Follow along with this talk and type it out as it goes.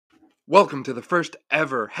Welcome to the first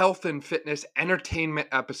ever health and fitness entertainment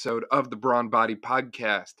episode of the Brawn Body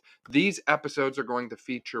Podcast. These episodes are going to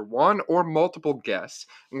feature one or multiple guests,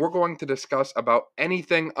 and we're going to discuss about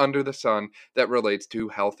anything under the sun that relates to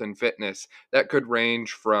health and fitness. That could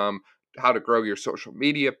range from how to grow your social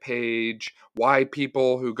media page, why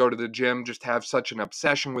people who go to the gym just have such an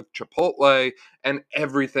obsession with Chipotle, and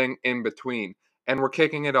everything in between. And we're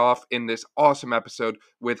kicking it off in this awesome episode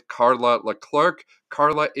with Carla Leclerc.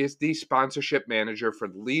 Carla is the sponsorship manager for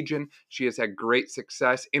Legion. She has had great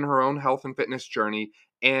success in her own health and fitness journey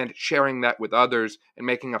and sharing that with others and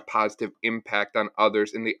making a positive impact on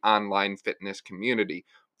others in the online fitness community.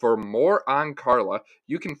 For more on Carla,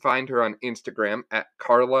 you can find her on Instagram at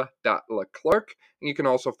carla.leclerc, and you can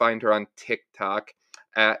also find her on TikTok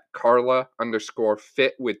at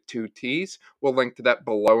Carla_fit with 2 T's. We'll link to that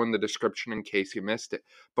below in the description in case you missed it.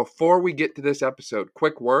 Before we get to this episode,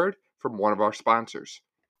 quick word from one of our sponsors.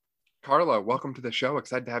 Carla, welcome to the show.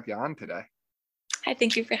 Excited to have you on today. Hi,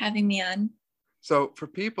 thank you for having me on. So for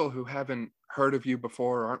people who haven't heard of you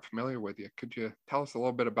before or aren't familiar with you, could you tell us a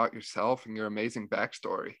little bit about yourself and your amazing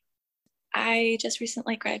backstory? I just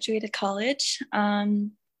recently graduated college.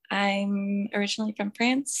 I'm originally from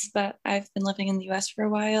France, but I've been living in the US for a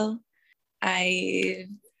while. I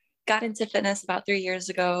got into fitness about 3 years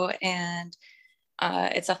ago, and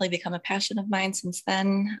it's definitely become a passion of mine since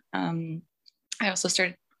then. I also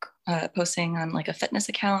started posting on like a fitness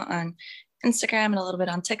account on Instagram and a little bit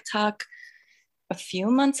on TikTok a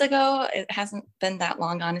few months ago. It hasn't been that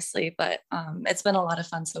long, honestly, but it's been a lot of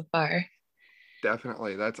fun so far.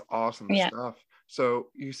 Definitely. That's awesome stuff. So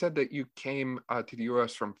you said that you came to the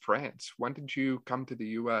U.S. from France. When did you come to the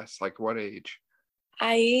U.S.? Like what age?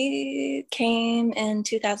 I came in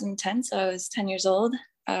 2010, so I was 10 years old.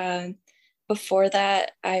 Before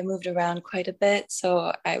that, I moved around quite a bit.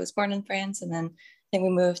 So I was born in France, and then I think we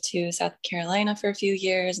moved to South Carolina for a few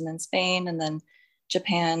years, and then Spain, and then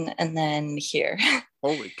Japan, and then here.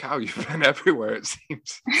 Holy cow, you've been everywhere, it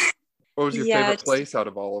seems. What was your favorite place out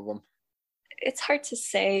of all of them? It's hard to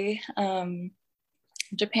say.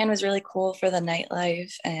 Japan was really cool for the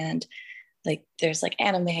nightlife, and like there's like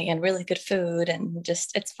anime and really good food, and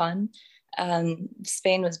just it's fun.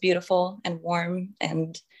 Spain was beautiful and warm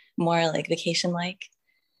and more like vacation like,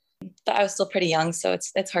 but I was still pretty young, so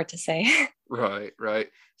it's hard to say. Right.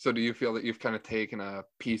 So do you feel that you've kind of taken a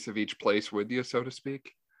piece of each place with you, so to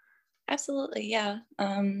speak? Absolutely, yeah.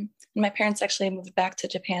 My parents actually moved back to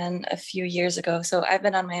Japan a few years ago, so I've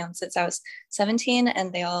been on my own since I was 17,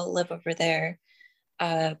 and they all live over there,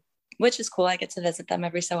 which is cool. I get to visit them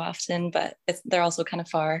every so often, but they're also kind of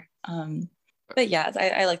far. But yeah,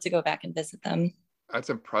 I like to go back and visit them. That's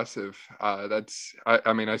impressive. I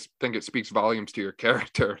think it speaks volumes to your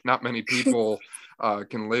character. Not many people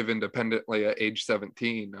can live independently at age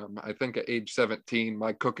 17. I think at age 17,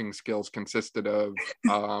 my cooking skills consisted of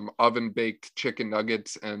oven-baked chicken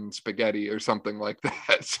nuggets and spaghetti or something like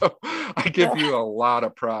that. So I give you a lot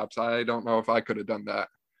of props. I don't know if I could have done that.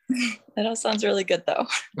 That all sounds really good, though.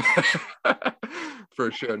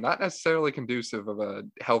 For sure. Not necessarily conducive of a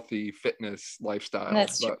healthy fitness lifestyle.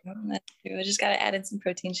 That's true. I just got to add in some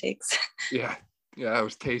protein shakes. Yeah, it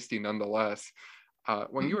was tasty nonetheless.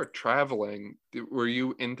 When you were traveling, were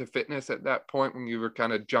you into fitness at that point when you were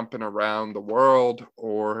kind of jumping around the world,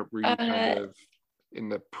 or were you kind of in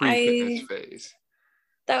the pre-fitness phase?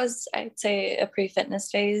 That was, I'd say, a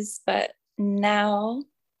pre-fitness phase, but now,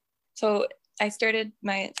 so I started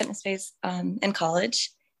my fitness phase in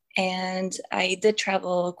college, and I did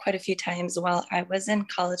travel quite a few times while I was in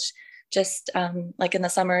college. Just like in the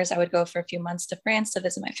summers, I would go for a few months to France to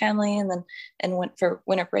visit my family, and went for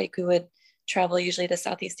winter break, we would travel usually to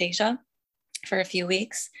Southeast Asia for a few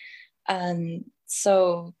weeks.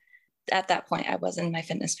 So at that point, I was in my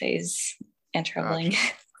fitness phase and traveling.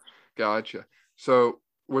 Gotcha. So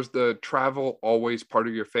was the travel always part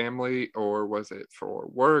of your family, or was it for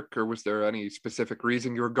work, or was there any specific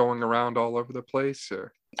reason you were going around all over the place?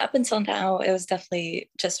 Or up until now, it was definitely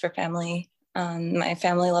just for family. My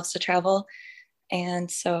family loves to travel, and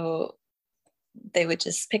so they would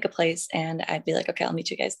just pick a place, and I'd be like, okay, I'll meet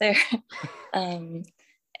you guys there.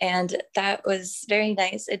 And that was very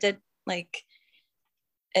nice. It did like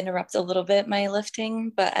interrupt a little bit my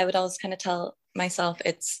lifting, but I would always kind of tell myself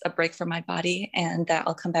it's a break for my body and that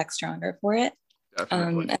I'll come back stronger for it.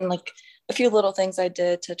 And like a few little things I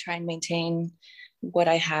did to try and maintain what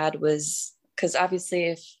I had was, because obviously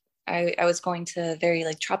if I was going to very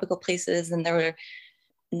like tropical places and there were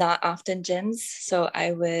not often gyms, so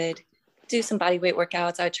I would do some body weight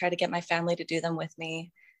workouts. I would try to get my family to do them with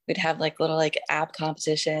me. we'd have like little like ab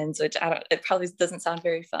competitions, which I don't, it probably doesn't sound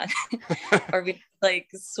very fun. Or we'd like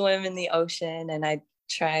swim in the ocean and I'd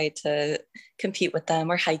try to compete with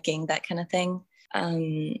them, or hiking, that kind of thing.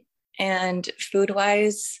 And food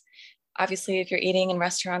wise, obviously, if you're eating in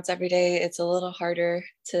restaurants every day, it's a little harder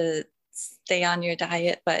to stay on your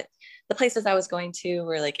diet. But the places I was going to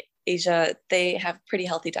were like Asia, they have pretty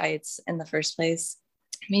healthy diets in the first place.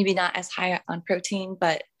 Maybe not as high on protein,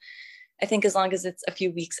 but I think as long as it's a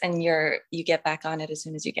few weeks and you get back on it as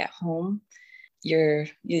soon as you get home,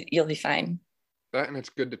 you'll be fine. That, and it's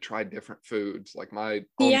good to try different foods. Like my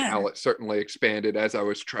own Yeah, palate certainly expanded as I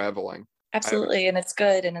was traveling. I haven't, absolutely. And it's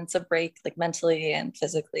good, and it's a break, like mentally and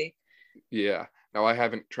physically. yeah. Now I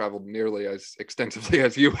haven't traveled nearly as extensively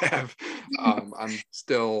as you have. I'm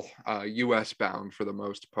still U.S. bound for the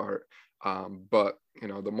most part. But you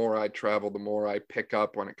know, the more I travel, the more I pick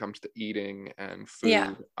up when it comes to eating and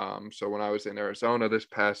Yeah. food. So when I was in Arizona this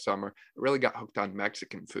past summer, I really got hooked on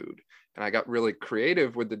Mexican food, and I got really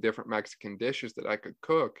creative with the different Mexican dishes that I could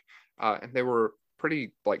cook, and they were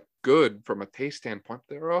pretty like good from a taste standpoint.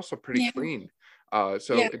 They were also pretty Yeah. clean.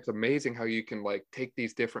 So Yeah. it's amazing how you can like take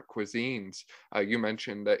these different cuisines. You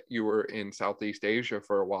mentioned that you were in Southeast Asia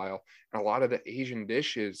for a while, and a lot of the Asian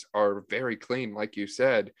dishes are very clean, like you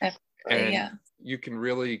said, Absolutely. and Yeah. you can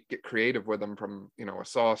really get creative with them from, you know, a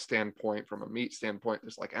sauce standpoint, from a meat standpoint.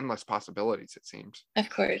 There's like endless possibilities, it seems. Of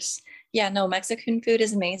course. Yeah, no, Mexican food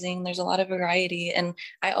is amazing. There's a lot of variety. And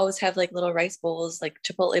I always have like little rice bowls, like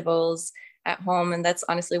Chipotle bowls at home. And that's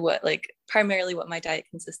honestly what, like, primarily what my diet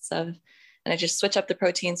consists of. And I just switch up the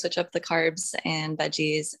protein, switch up the carbs and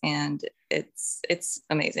veggies, and it's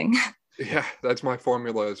amazing. Yeah, that's my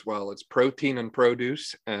formula as well. It's protein and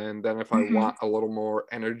produce. And then if I Mhm. want a little more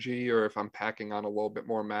energy, or if I'm packing on a little bit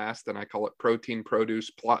more mass, then I call it protein produce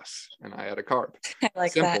plus, and I add a carb. I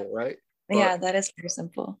like that. Simple, right? But Yeah, that is very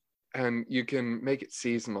simple. and you can make it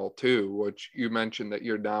seasonal too, which you mentioned that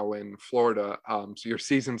you're now in Florida. So your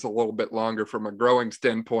season's a little bit longer from a growing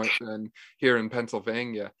standpoint than here in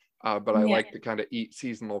Pennsylvania. But I Yeah. like to kind of eat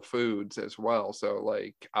seasonal foods as well. So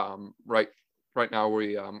like right now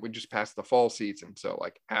we just passed the fall season. So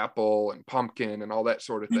like apple and pumpkin and all that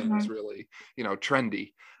sort of thing is Mhm. really, you know,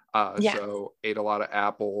 trendy. Yeah, So ate a lot of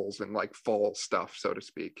apples and like fall stuff, so to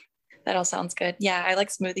speak. that all sounds good. Yeah, I like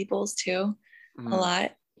smoothie bowls too a Mm.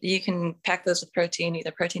 lot. You can pack those with protein, either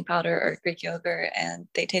protein powder or Greek yogurt, and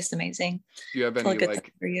they taste amazing. Do you have It's all any good thing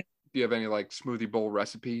like for you. do you have any like smoothie bowl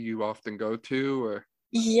recipe you often go to, or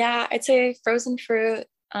Yeah, I'd say frozen fruit,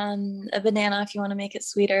 a banana if you want to make it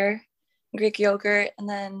sweeter, Greek yogurt, and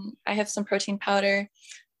then I have some protein powder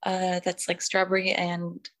that's like strawberry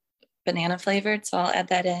and banana flavored, so I'll add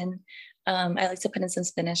that in. I like to put in some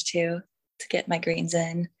spinach too to get my greens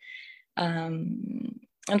in.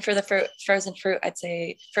 And for the frozen fruit, I'd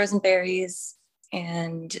say frozen berries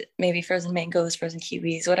and maybe frozen mangoes, frozen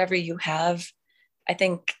kiwis, whatever you have. I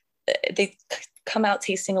think they come out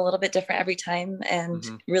tasting a little bit different every time and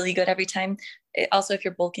mm-hmm. really good every time. Also, if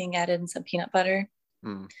you're bulking, add in some peanut butter.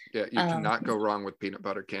 Yeah, you Um, cannot go wrong with peanut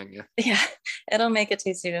butter, can you? yeah, it'll make it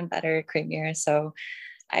taste even better, creamier. So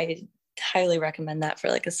I highly recommend that for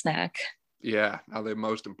like a snack. Yeah. Now the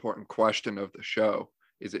most important question of the show,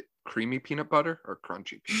 is it creamy peanut butter or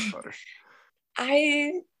crunchy peanut butter?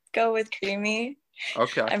 I go with creamy.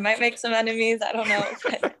 Okay. I might make some enemies. I don't know,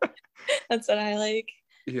 but that's what I like.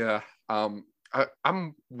 Yeah.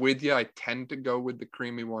 I'm with you. I tend to go with the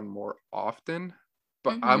creamy one more often,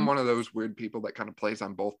 but I'm Hmm. one of those weird people that kind of plays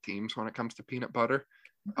on both teams when it comes to peanut butter.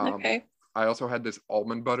 Um, Okay. I also had this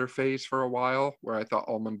almond butter phase for a while where I thought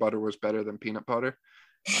almond butter was better than peanut butter.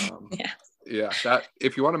 Um, Yeah, yeah, that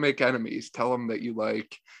if you want to make enemies, tell them that you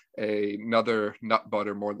like another nut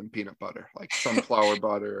butter more than peanut butter, like sunflower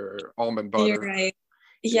butter or almond you're butter. right.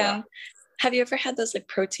 Yeah. Yeah. Have you ever had those like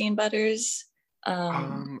protein butters?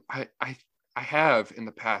 Um, I have in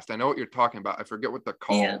the past. I know what you're talking about. I forget what they're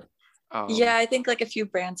yeah. called. Yeah, Um, I think like a few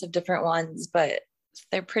brands of different ones, but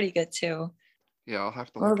they're pretty good too. yeah, I'll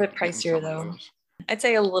have to A little look bit into getting pricier some of though. those. I'd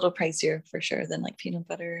say a little pricier for sure than like peanut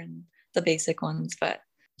butter and the basic ones, but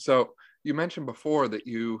So you mentioned before that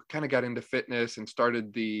you kind of got into fitness and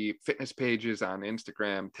started the fitness pages on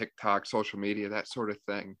Instagram, TikTok, social media, that sort of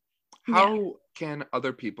thing. yeah. How can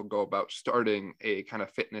other people go about starting a kind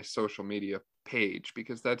of fitness social media page?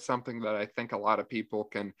 Because that's something that I think a lot of people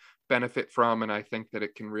can benefit from. And I think that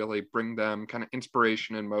it can really bring them kind of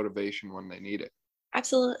inspiration and motivation when they need it.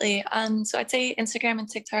 Absolutely. So I'd say Instagram and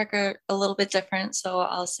TikTok are a little bit different. So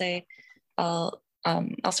I'll say I'll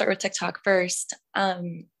start with TikTok first.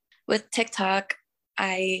 With TikTok,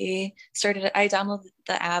 I downloaded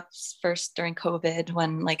the apps first during COVID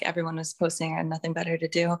when like everyone was posting, I had nothing better to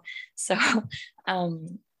do. So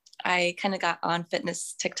um, I kind of got on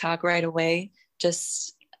fitness TikTok right away.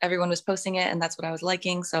 Just everyone was posting it and that's what I was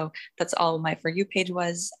liking. So that's all my For You page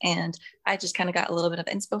was. And I just kind of got a little bit of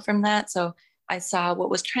inspo from that. So I saw what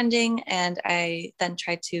was trending and I then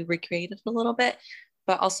tried to recreate it a little bit,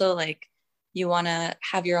 but also like you want to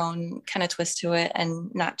have your own kind of twist to it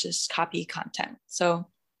and not just copy content. So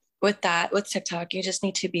with that, with TikTok, you just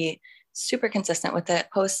need to be super consistent with it.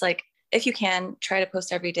 Post like, if you can, try to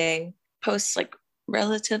post every day. Post like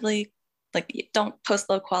relatively, like don't post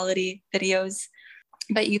low quality videos,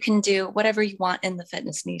 but you can do whatever you want in the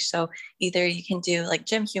fitness niche. So either you can do like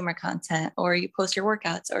gym humor content, or you post your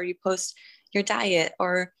workouts, or you post your diet,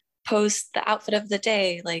 or post the outfit of the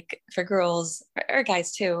day, like for girls or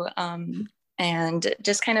guys too. And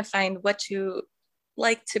just kind of find what you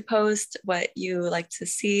like to post, what you like to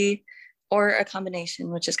see, or a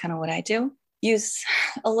combination, which is kind of what I do. Use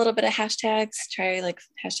a little bit of hashtags, try like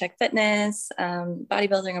hashtag fitness,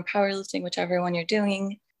 bodybuilding or powerlifting, whichever one you're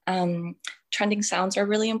doing. Trending sounds are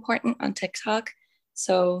really important on TikTok.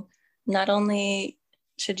 So not only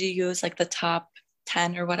should you use like the top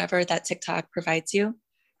 10 or whatever that TikTok provides you,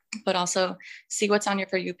 but also see what's on your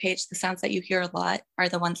For You page. The sounds that you hear a lot are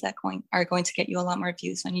the ones that are going to get you a lot more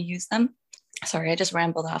views when you use them. Sorry, I just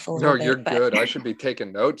rambled off a little No, bit. you're good. I should be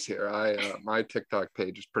taking notes here. My TikTok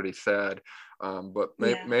page is pretty sad. But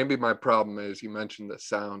maybe my problem is you mentioned the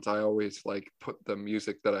sounds. I always like put the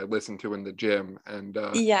music that I listen to in the gym. And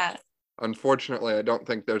yeah. Unfortunately, I don't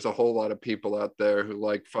think there's a whole lot of people out there who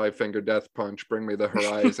like Five Finger Death Punch, Bring Me the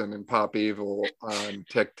Horizon, and Pop Evil on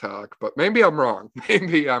TikTok. But maybe I'm wrong.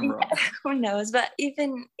 Maybe I'm wrong. Who knows? But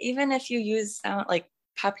even if you use like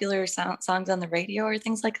popular songs on the radio or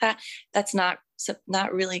things like that, that's not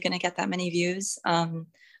really going to get that many views,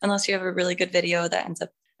 unless you have a really good video that ends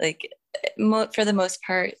up like for the most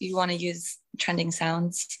part you want to use trending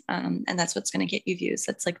sounds, and that's what's going to get you views.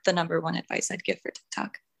 That's like the number one advice I'd give for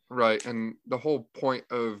TikTok. Right. And the whole point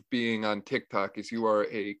of being on TikTok is you are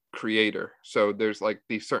a creator. So there's like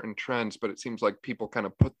these certain trends, but it seems like people kind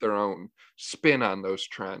of put their own spin on those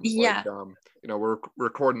trends. Yeah. Like, we're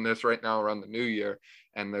recording this right now around the new year,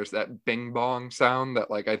 and there's that bing bong sound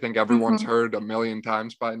that like I think everyone's heard a million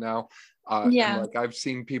times by now. And like I've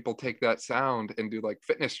seen people take that sound and do like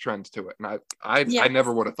fitness trends to it. And I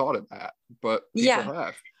never would have thought of that, but people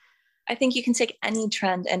have. I think you can take any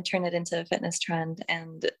trend and turn it into a fitness trend.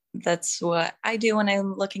 And that's what I do when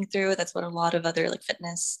I'm looking through. That's what a lot of other like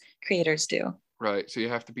fitness creators do. Right. So you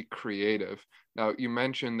have to be creative. Now, you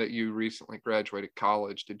mentioned that you recently graduated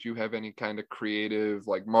college. Did you have any kind of creative,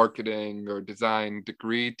 like marketing or design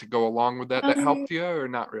degree to go along with that helped you, or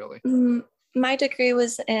not really? My degree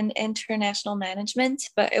was in international management,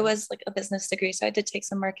 but it was like a business degree. So I did take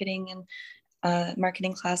some marketing and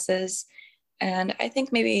marketing classes. And I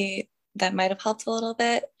think maybe that might have helped a little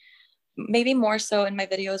bit, maybe more so in my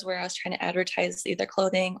videos where I was trying to advertise either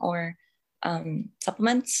clothing or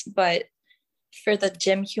supplements. But for the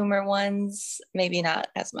gym humor ones, maybe not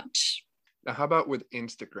as much. Now, how about with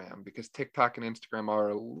Instagram? Because TikTok and Instagram are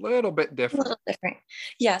a little bit different. A little different.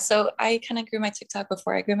 Yeah. So I kind of grew my TikTok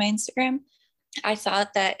before I grew my Instagram. I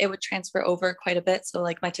thought that it would transfer over quite a bit. So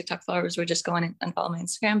like my TikTok followers would just go on and follow my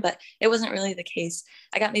Instagram, but it wasn't really the case.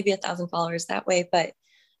 I got maybe 1,000 followers that way, but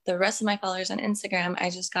the rest of my followers on Instagram, I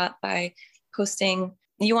just got by posting.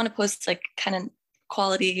 You want to post like kind of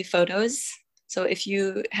quality photos. So if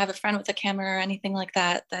you have a friend with a camera or anything like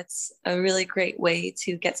that, that's a really great way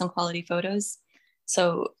to get some quality photos.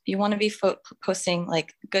 So you want to be posting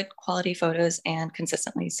like good quality photos and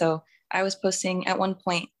consistently. So I was posting at one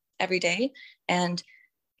point every day, and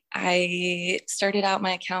I started out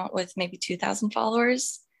my account with maybe 2,000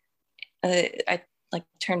 followers. I like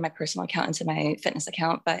turned my personal account into my fitness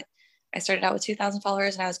account, but I started out with 2,000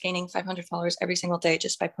 followers, and I was gaining 500 followers every single day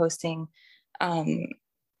just by posting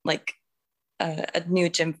like a new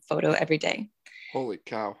gym photo every day. Holy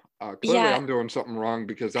cow. Clearly I'm doing something wrong,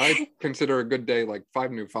 because I consider a good day like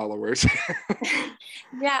 5 new followers.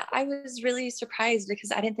 Yeah, I was really surprised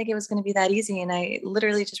because I didn't think it was going to be that easy. And I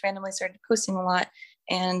literally just randomly started posting a lot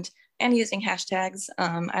and using hashtags.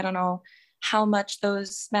 I don't know how much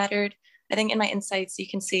those mattered. I think in my insights, you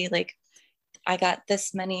can see like I got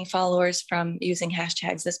this many followers from using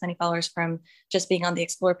hashtags, this many followers from just being on the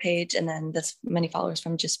explore page, and then this many followers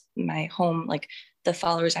from just my home, like the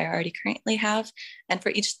followers I already currently have. And for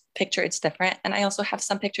each picture, it's different. And I also have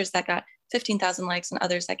some pictures that got 15,000 likes and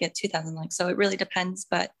others that get 2,000 likes. So it really depends.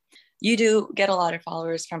 But you do get a lot of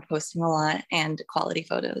followers from posting a lot and quality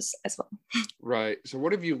photos as well. Right. So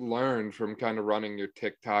what have you learned from kind of running your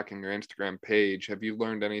TikTok and your Instagram page? Have you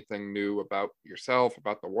learned anything new about yourself,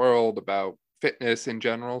 about the world, about fitness in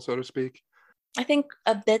general, so to speak? I think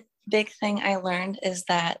big thing I learned is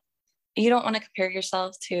that you don't want to compare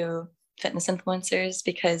yourself to fitness influencers,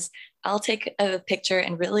 because I'll take a picture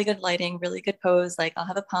in really good lighting, really good pose, like I'll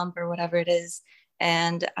have a pump or whatever it is,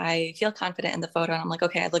 and I feel confident in the photo and I'm like,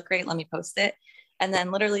 okay, I look great, let me post it. And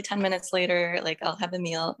then literally 10 minutes later, like I'll have a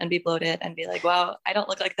meal and be bloated and be like, wow, I don't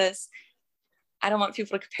look like this. I don't want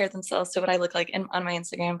people to compare themselves to what I look like on my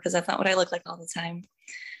Instagram, because that's not what I look like all the time.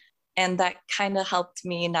 And that kind of helped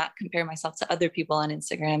me not compare myself to other people on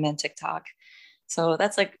Instagram and TikTok. So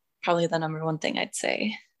that's like probably the number one thing I'd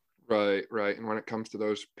say. Right, right. And when it comes to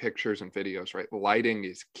those pictures and videos, right, lighting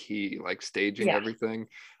is key, like staging Yeah. everything.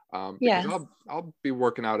 Because Yeah. I'll be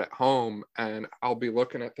working out at home and I'll be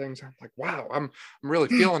looking at things. I'm like, wow, I'm really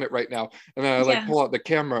feeling it right now. And then I like Yeah. pull out the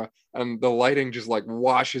camera and the lighting just like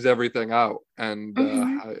washes everything out. And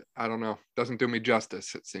Hmm. I don't know, doesn't do me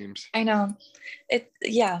justice, it seems. I know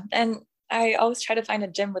yeah. And I always try to find a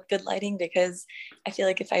gym with good lighting, because I feel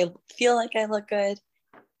like if I feel like I look good,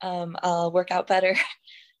 I'll work out better.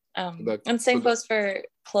 So that And so same that goes for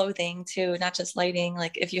clothing too, not just lighting.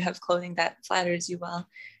 Like if you have clothing that flatters you well,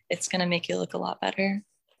 it's going to make you look a lot better.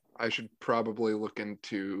 I should probably look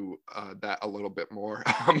into that a little bit more.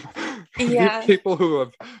 Yeah. People who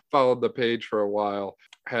have followed the page for a while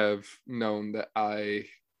have known that I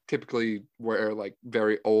typically wear like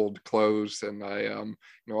very old clothes, and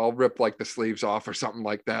I'll rip like the sleeves off or something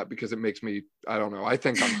like that because it makes me, I don't know, I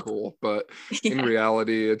think I'm cool, but in Yeah.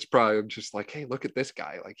 reality, it's probably just like, hey, look at this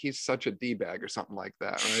guy, like he's such a d bag or something like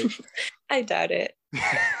that, right? I doubt it.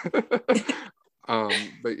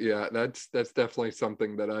 But yeah, that's definitely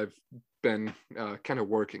something that I've been kind of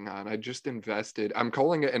working on. I just invested. I'm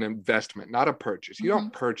calling it an investment, not a purchase. You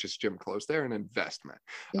don't Mhm. purchase gym clothes; they're an investment.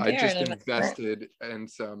 I They are an just investment. invested in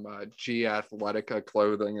some G Athletica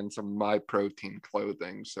clothing and some My Protein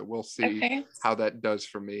clothing. So we'll see Okay. how that does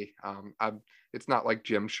for me. It's not like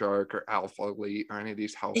Gymshark or Alpha Elite or any of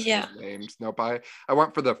these household Yeah. names. Nope. I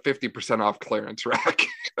went for the 50% off clearance rack.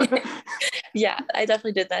 Yeah, I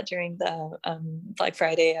definitely did that during the Black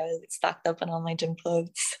Friday. I was stocked up on all my gym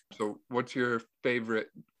clothes. So what's your favorite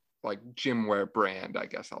like gym wear brand, I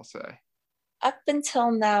guess I'll say? Up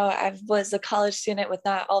until now, I was a college student with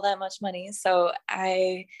not all that much money, so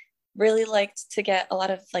I really liked to get a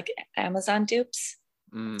lot of like Amazon dupes,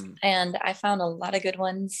 Mm, and I found a lot of good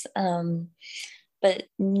ones. But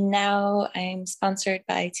now I'm sponsored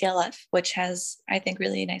by TLF, which has, I think,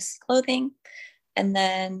 really nice clothing. And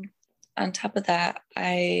then on top of that,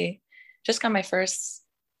 I just got my first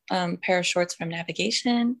pair of shorts from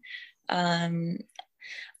Navigation. Um,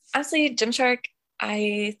 Honestly, Gymshark,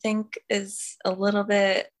 I think, is a little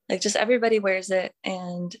bit like just everybody wears it,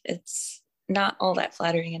 and it's not all that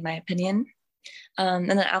flattering in my opinion. And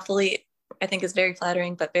then Athlete, I think, is very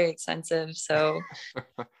flattering but very expensive. So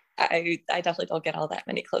I definitely don't get all that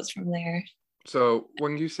many clothes from there. so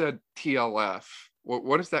when you said TLF,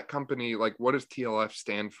 what is that company like? What does TLF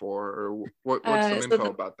stand for, or what's some So info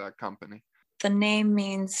about that company? the name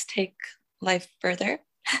means take life further.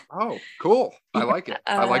 Oh, cool. I Yeah. like it.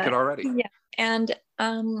 I like it already. Yeah. And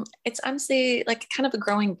it's honestly like kind of a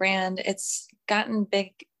growing brand. It's gotten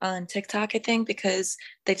big on TikTok, I think, because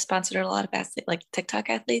they've sponsored a lot of like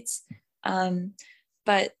TikTok athletes. Um,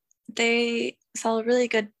 but they sell really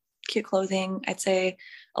good, cute clothing. I'd say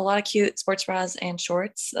a lot of cute sports bras and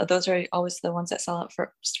shorts. Those are always the ones that sell out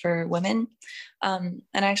first for women. And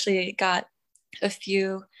I actually got a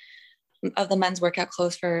few of the men's workout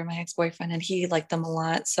clothes for my ex-boyfriend, and he liked them a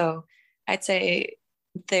lot. So I'd say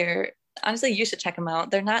they're honestly, you should check them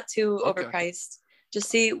out. They're not too Okay. overpriced. Just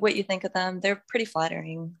see what you think of them. They're pretty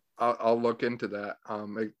flattering. I'll look into that.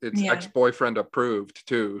 It's Yeah. ex-boyfriend approved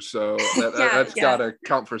too, so Yeah, that's got yeah. to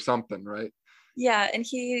count for something, right? Yeah. And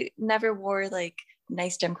he never wore like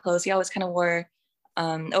nice gym clothes. He always kind of wore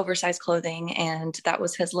oversized clothing, and that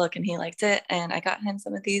was his look, and he liked it. And I got him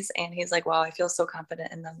some of these, and he's like, wow, I feel so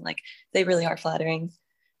confident in them. Like they really are flattering.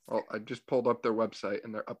 Well, I just pulled up their website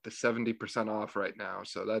and they're up to 70% off right now.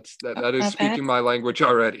 So Oh, that is not bad. speaking my language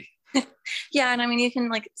already. Yeah, and I mean, you can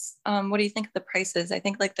like, what do you think of the prices? I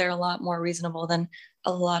think like they're a lot more reasonable than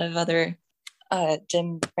a lot of other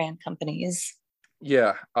gym brand companies.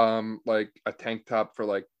 Yeah, like a tank top for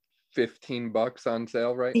like $15 on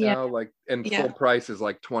sale right Yeah, now, like, and full yeah, price is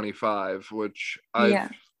like 25, which yeah.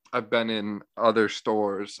 I've been in other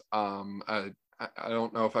stores. I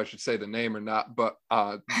don't know if I should say the name or not, but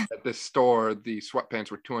at this store the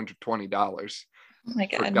sweatpants were $220. Oh my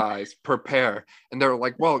for God. guys per pair. And they're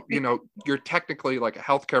like, well, you're technically like a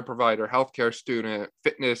healthcare provider, healthcare student,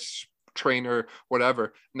 fitness trainer,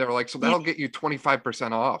 whatever. And they're like, so Yeah. that'll get you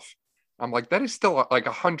 25% off. I'm like, that is still like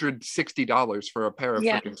 $160 for a pair of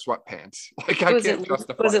Yeah. freaking sweatpants. Like, I can't Was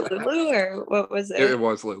justify it that. Lulu or what was It it?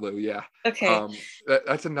 was Lulu, yeah. Okay.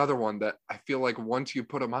 That's another one that I feel like once you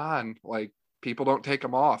put them on, like people don't take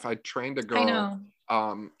them off. I trained a I girl,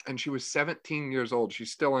 know. and she was 17 years old.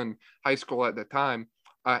 She's still in high school at the time,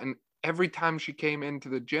 and every time she came into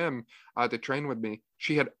the gym to train with me,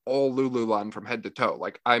 she had all Lulu on from head to toe.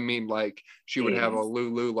 Like, I mean, like she would have a Jeez.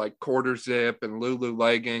 Lulu like quarter zip and Lulu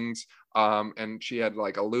leggings. And she had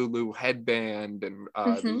like a Lulu headband and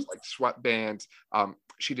Hmm. these like sweatbands.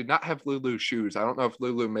 She did not have Lulu shoes. I don't know if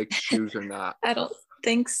Lulu makes shoes or not. I don't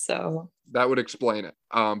think so. That would explain it.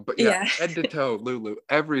 But yeah, Yeah. head to toe Lulu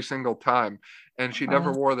every single time. And she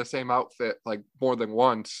never Wow. wore the same outfit like more than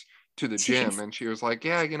once to the gym. Jeez. And she was like,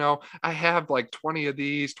 yeah, I have like 20 of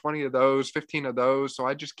these, 20 of those, 15 of those. So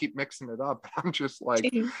I just keep mixing it up. I'm just like,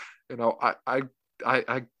 Jeez.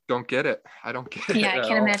 I don't get it. I don't get Yeah, it I at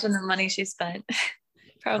can't all. imagine the money she spent.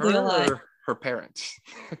 Probably a lot. Her or her parents?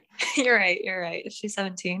 You're right. You're right. Is she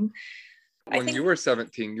 17? I When you think, were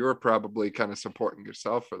 17, you were probably kind of supporting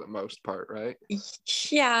yourself for the most part, right?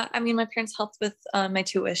 yeah. I mean, my parents helped with my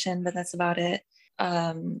tuition, but that's about it.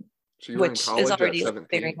 Um, So you were in which is college at already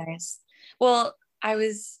very 17? nice. Well, I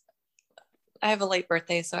have a late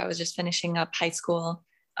birthday, so I was just finishing up high school.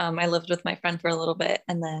 I lived with my friend for a little bit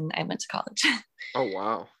and then I went to college. Oh,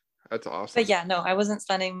 wow. That's But awesome. yeah, no, I wasn't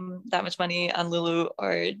spending that much money on Lulu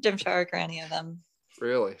or Gymshark or any of them.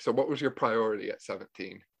 Really? So what was your priority at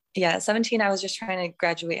 17? Yeah, 17, I was just trying to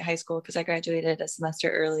graduate high school because I graduated a semester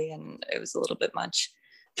early and it was a little bit much.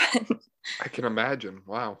 I can imagine.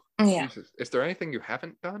 Wow. But yeah. Jesus. Is there anything you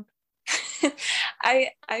haven't done? I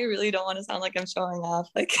really don't want to sound like I'm showing off.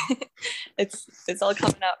 Like it's all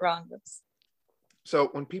coming out wrong. So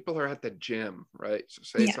when people are at the gym, right? So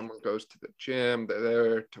say Yeah. someone goes to the gym, they're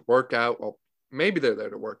there to work out. Well, maybe they're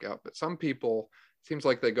there to work out, but some people seems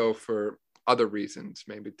like they go for other reasons,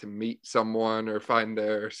 maybe to meet someone or find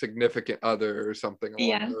their significant other or something along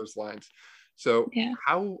Yeah. those lines. So Yeah.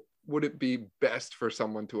 how would it be best for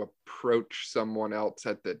someone to approach someone else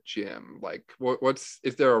at the gym? Like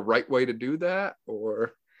is there a right way to do that,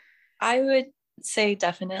 or I would say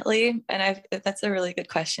definitely. And that's a really good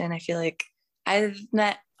question. I feel like I've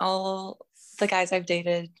met all the guys I've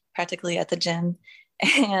dated practically at the gym.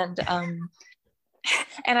 And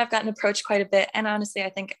and I've gotten approached quite a bit. And honestly,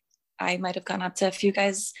 I think I might have gone up to a few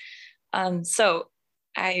guys. So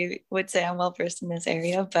I would say I'm well versed in this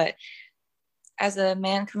area, but as a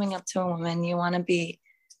man coming up to a woman, you want to be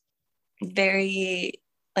very,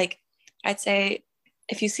 like, I'd say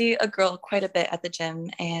if you see a girl quite a bit at the gym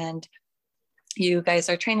and you guys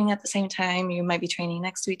are training at the same time, you might be training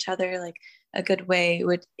next to each other, like a good way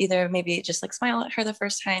would either maybe just like smile at her the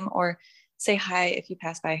first time or say hi if you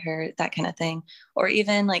pass by her, that kind of thing. Or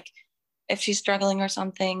even like if she's struggling or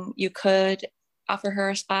something, you could offer her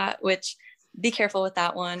a spot, which be careful with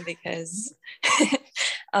that one because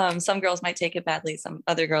some girls might take it badly, some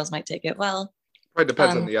other girls might take it well. probably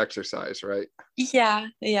depends on the exercise, right? Yeah,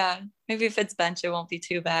 yeah. Maybe if it's bench, it won't be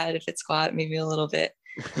too bad. If it's squat, maybe a little bit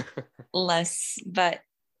less. But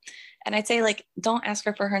and I'd say like don't ask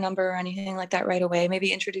her for her number or anything like that right away.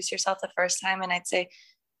 Maybe introduce yourself the first time. And I'd say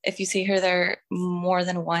if you see her there more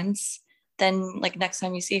than once, then like next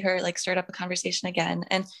time you see her, like start up a conversation again.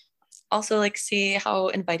 And also like see how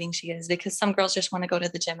inviting she is because some girls just want to go to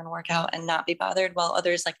the gym and work out and not be bothered, while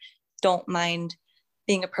others like don't mind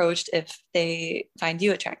being approached if they find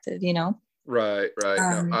you attractive, you know? Right, right.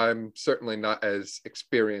 Now, Um, I'm certainly not as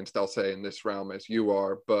experienced, I'll say, in this realm as you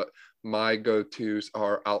are, but my go-tos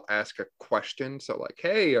are I'll ask a question. So, like,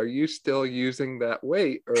 hey, are you still using that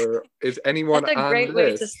weight? Or is anyone that's a on great way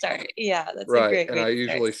to this? start. Yeah, that's a Right. great And way I to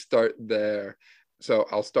start. usually start there. So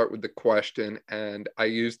I'll start with the question and I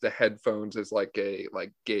use the headphones as like a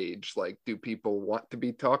gauge. Like, do people want to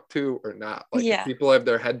be talked to or not? Like if Yeah, people have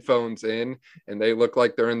their headphones in and they look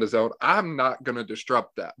like they're in the zone, I'm not gonna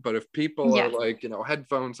disrupt that. But if people are yeah, like,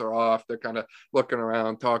 headphones are off, they're kind of looking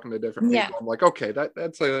around, talking to different yeah. people. I'm like, okay,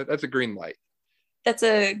 that's a green light. That's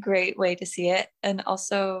a great way to see it. And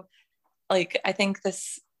also, like, I think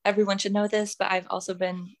this everyone should know this, but I've also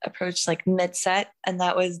been approached like mid set, and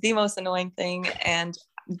that was the most annoying thing. And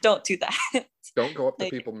don't do that. Don't go up to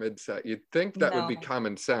Like, people mid-set. You'd think that would be no,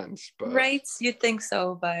 common sense, but right? You'd think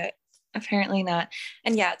so, but apparently not.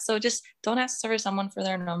 And yeah, so just don't ask for someone for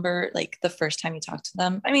their number like the first time you talk to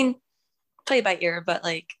them. I mean, play by ear, but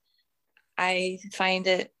like I find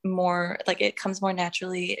it more like it comes more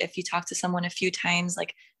naturally if you talk to someone a few times,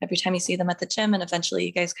 like every time you see them at the gym, and eventually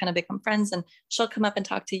you guys kind of become friends and she'll come up and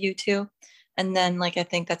talk to you too. And then like I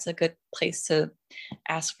think that's a good place to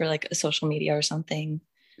ask for like a social media or something.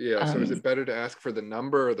 Yeah, so is Um, it better to ask for the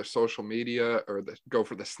number or the social media or go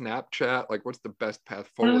for the Snapchat? Like what's the best path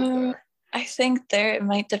forward uh, there? I think there it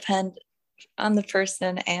might depend on the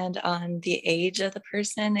person and on the age of the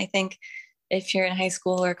person. I think if you're in high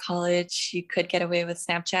school or college, you could get away with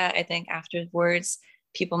Snapchat. I think afterwards,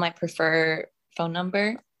 people might prefer phone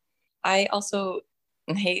number. I also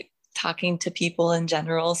hate talking to people in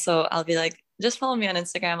general. So I'll be like, just follow me on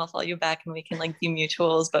Instagram. I'll follow you back and we can like be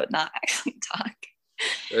mutuals, but not actually talk.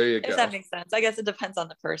 There you If that go. makes sense. I guess it depends on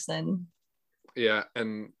the person. Yeah,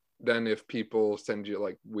 and then if people send you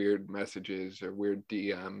like weird messages or weird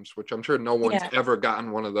DMs, which I'm sure no one's Yeah. ever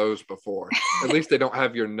gotten one of those before. At least they don't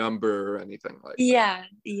have your number or anything like that. Yeah,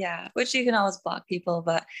 yeah. Which you can always block people,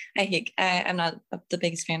 but I'm not the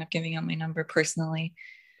biggest fan of giving out my number personally.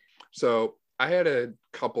 So I had a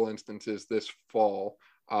couple instances this fall.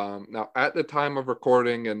 Now, at the time of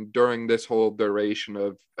recording and during this whole duration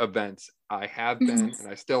of events, I have been Mhm. and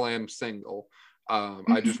I still am single. I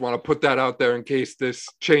Mhm. just want to put that out there in case this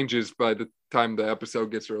changes by the time the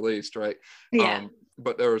episode gets released, right? Yeah.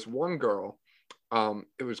 But there was one girl,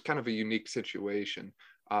 it was kind of a unique situation.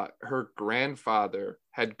 Her grandfather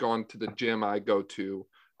had gone to the gym I go to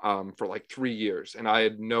for like 3 years, and I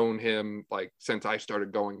had known him like since I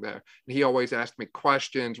started going there. And he always asked me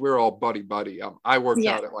questions. We were all buddy buddy. I worked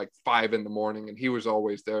Yeah. out at like 5 in the morning, and he was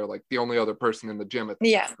always there, like the only other person in the gym at the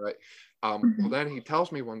Yeah. time, right? Well, Mhm. then he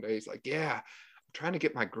tells me one day, he's like, "Yeah, I'm trying to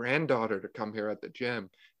get my granddaughter to come here at the gym."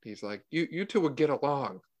 He's like, "You two would get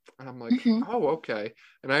along." And I'm like, Mhm. "Oh, okay."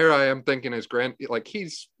 And here I am thinking his like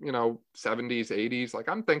he's 70s, 80s. Like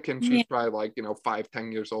I'm thinking she's Yeah. probably like 5,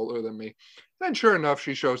 10 years older than me. Then sure enough,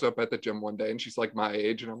 she shows up at the gym one day and she's like my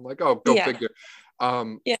age, and I'm like, oh, go Yeah. figure.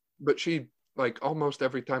 Um, Yeah. but she like almost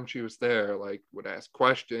every time she was there, like would ask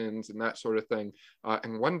questions and that sort of thing.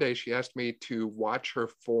 And one day she asked me to watch her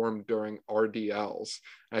form during RDLs.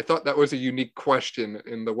 And I thought that was a unique question,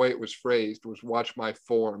 and the way it was phrased was watch my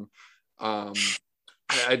form.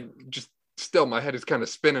 I just still my head is kind of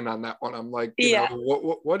spinning on that one. I'm like, Yeah.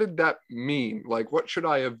 what did that mean? Like, what should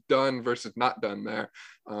I have done versus not done there?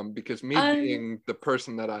 Because me Um, being the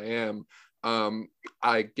person that I am,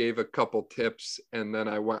 I gave a couple tips and then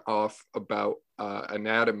I went off about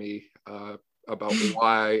anatomy, about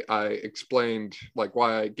why I explained, like,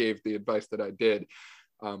 why I gave the advice that I did,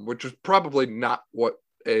 which was probably not what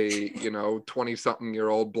a 20 something year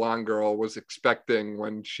old blonde girl was expecting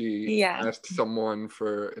when she yeah. asked someone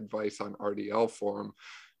for advice on RDL form.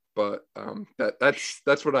 But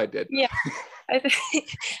that's what I did. Yeah. I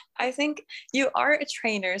think I think you are a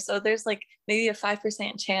trainer, so there's like maybe a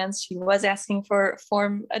 5% chance she was asking for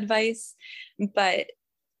form advice. But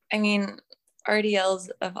I mean, RDLs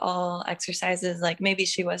of all exercises, like maybe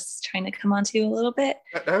she was trying to come onto you a little bit.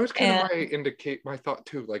 That was kind of And my thought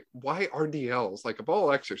too. Like, why RDLs? Like, of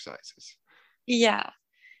all exercises. yeah,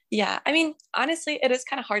 yeah. I mean, honestly, it is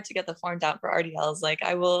kind of hard to get the form down for RDLs. Like,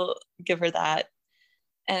 I will give her that.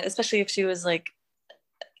 And especially if she was like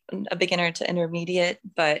a beginner to intermediate,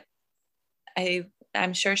 but I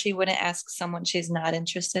I'm sure she wouldn't ask someone she's not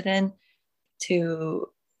interested in to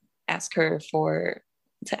ask her for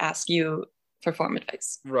to ask you for form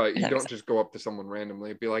advice. Right. If You that makes don't sense. just go up to someone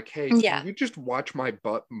randomly and be like, hey, can Yeah, you just watch my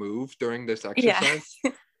butt move during this yeah, exercise?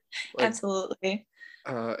 Like, absolutely.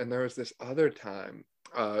 and there was this other time.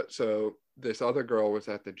 So this other girl was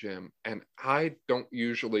at the gym, and I don't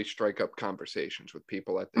usually strike up conversations with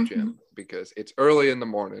people at the Mm-hmm. gym because it's early in the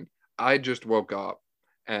morning. I just woke up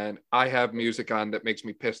and I have music on that makes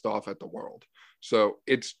me pissed off at the world. So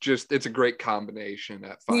it's a great combination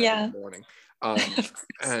at 5 Yeah. in the morning.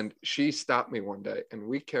 And she stopped me one day and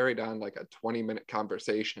we carried on like a 20-minute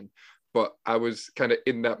conversation, but I was kind of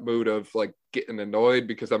in that mood of like getting annoyed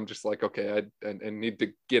because I'm just like, okay, I need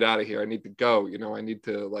to get out of here. I need to go, I need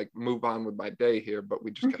to like move on with my day here. But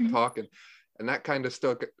we just kept Mm-hmm. talking. And that kind of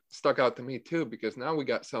stuck out to me too, because now we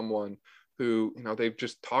got someone who, they've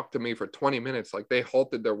just talked to me for 20 minutes, like they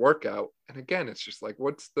halted their workout. And again, it's just like,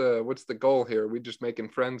 what's the goal here? Are we just making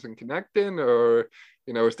friends and connecting, or,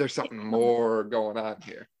 is there something more going on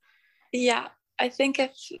here? Yeah, I think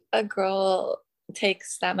if a girl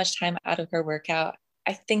takes that much time out of her workout,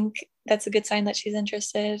 I think that's a good sign that she's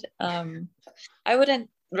interested. I wouldn't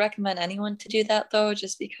recommend anyone to do that though,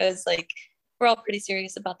 just because like we're all pretty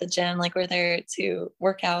serious about the gym, like we're there to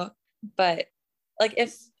work out. But like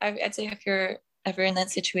if I'd say if you're ever in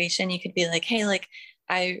that situation, you could be like, hey, like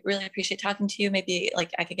I really appreciate talking to you. Maybe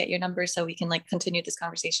like I could get your number so we can like continue this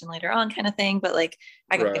conversation later on kind of thing. But like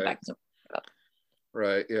I gotta get Right. back to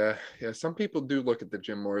Right. Yeah. Yeah. Some people do look at the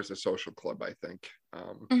gym more as a social club, I think.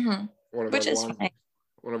 mm-hmm. One of our Which is fine.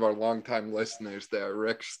 one of our longtime listeners there,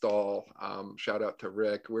 Rick Stahl. Shout out to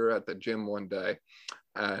Rick. We were at the gym one day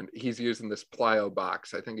and he's using this plyo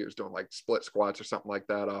box. I think he was doing like split squats or something like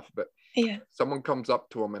that off of it. Yeah. Someone comes up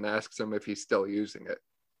to him and asks him if he's still using it.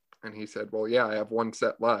 And he said, well, yeah, I have one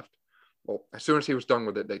set left. Well, as soon as he was done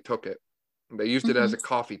with it, they took it. And they used it as a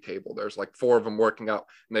coffee table. There's like 4 of them working out,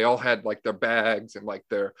 and they all had like their bags and like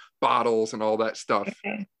their bottles and all that stuff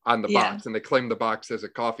on the box. And they claimed the box as a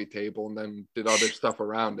coffee table and then did other stuff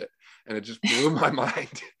around it. And it just blew my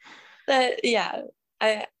mind. But yeah,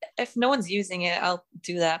 if no one's using it, I'll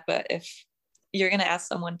do that. But if you're gonna ask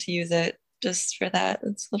someone to use it just for that,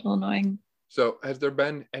 it's a little annoying. So has there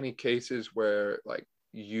been any cases where like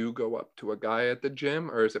you go up to a guy at the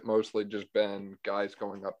gym, or has it mostly just been guys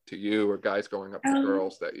going up to you or guys going up to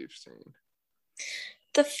girls that you've seen?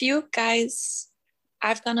 The few guys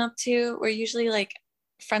I've gone up to were usually like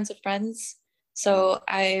friends of friends. So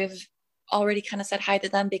I've already kind of said hi to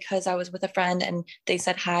them because I was with a friend and they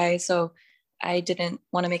said hi. So I didn't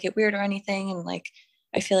want to make it weird or anything. And like,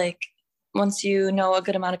 I feel like once you know a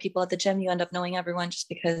good amount of people at the gym, you end up knowing everyone just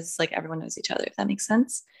because like everyone knows each other, if that makes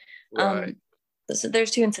sense. Right. So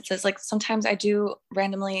there's 2 instances. Like sometimes I do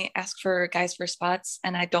randomly ask for guys for spots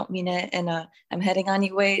and I don't mean it in a I'm hitting on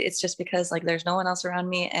you way. It's just because like there's no one else around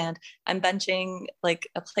me and I'm benching like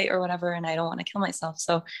a plate or whatever and I don't want to kill myself.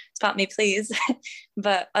 So spot me, please.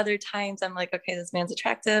 But other times I'm like, okay, this man's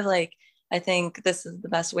attractive. Like I think this is the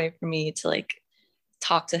best way for me to like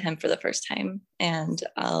talk to him for the first time and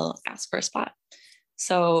I'll ask for a spot.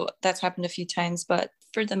 So that's happened a few times, but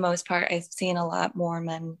for the most part, I've seen a lot more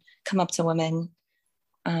men come up to women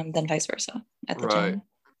than vice versa at the gym.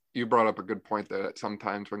 You brought up a good point that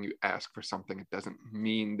sometimes when you ask for something, it doesn't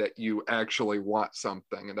mean that you actually want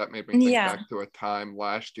something. And that made me think back to a time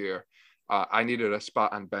last year. I needed a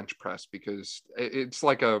spot on bench press because it's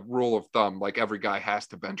like a rule of thumb, like every guy has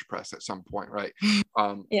to bench press at some point, right?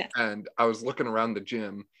 And I was looking around the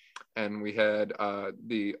gym and we had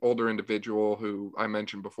the older individual who I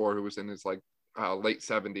mentioned before, who was in his like late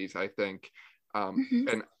 70s, I think.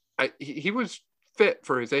 And he was fit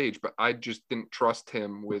for his age, but I just didn't trust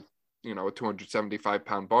him with, you know, a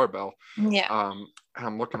 275-pound barbell. And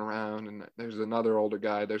I'm looking around and there's another older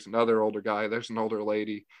guy, there's another older guy, there's an older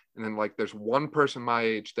lady. And then like there's one person my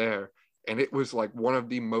age there. And it was like one of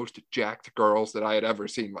the most jacked girls that I had ever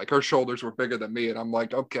seen. Like her shoulders were bigger than me. And I'm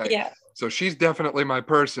like, okay, so she's definitely my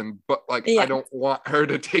person, but like, I don't want her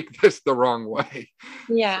to take this the wrong way.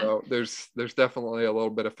 So there's definitely a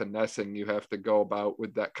little bit of finessing you have to go about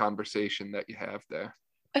with that conversation that you have there.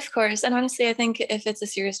 Of course. And honestly, I think if it's a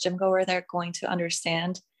serious gym goer, they're going to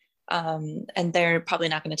understand. And they're probably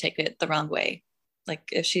not going to take it the wrong way. Like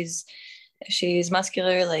if she's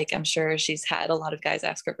muscular, like I'm sure she's had a lot of guys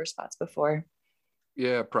ask her for spots before.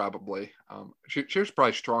 Yeah, probably. She was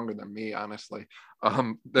probably stronger than me, honestly.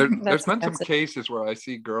 There's been some cases where I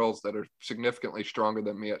see girls that are significantly stronger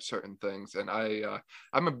than me at certain things, and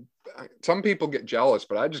some people get jealous,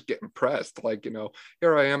 but I just get impressed. Like, you know,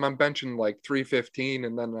 here I am, I'm benching like 315,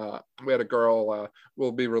 and then we had a girl.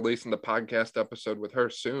 We'll be releasing the podcast episode with her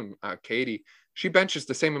soon. Katie, she benches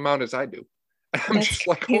the same amount as I do. I'm just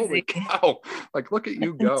like, holy cow! Like, look at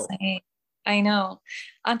you go. Insane. I know.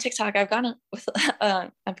 On TikTok, I've gotten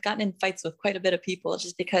in fights with quite a bit of people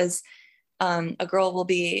just because a girl will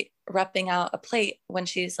be repping out a plate when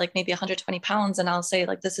she's like maybe 120 pounds, and I'll say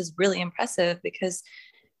like, this is really impressive because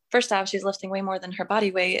first off, she's lifting way more than her body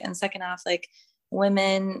weight, and second off, like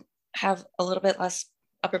women have a little bit less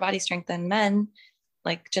upper body strength than men,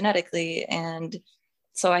 like genetically, and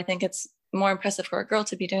so I think it's more impressive for a girl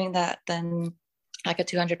to be doing that than like a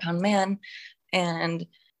 200-pound man. And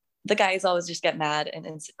the guys always just get mad, and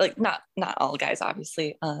it's like not all guys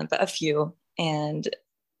obviously, but a few, and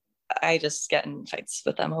I just get in fights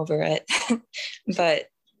with them over it. But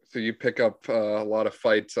so you pick up a lot of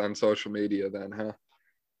fights on social media then, huh?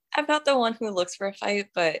 I'm not the one who looks for a fight,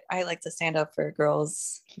 but I like to stand up for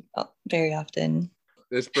girls very often.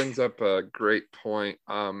 This brings up a great point.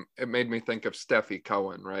 It made me think of Steffi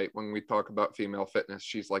Cohen, right? When we talk about female fitness,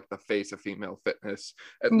 she's like the face of female fitness,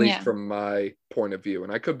 at least from my point of view.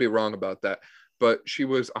 And I could be wrong about that, but she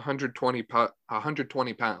was 120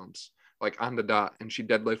 pounds, like on the dot, and she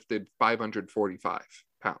deadlifted 545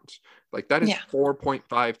 pounds. Like that is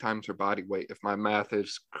 4.5 times her body weight, if my math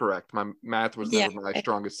is correct. My math was never my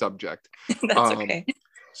strongest subject. That's okay.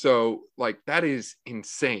 So like that is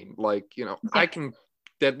insane. Like, you know, I can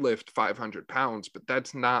deadlift 500 pounds, but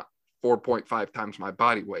that's not 4.5 times my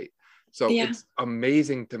body weight. So Yeah, it's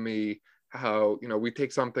amazing to me how, we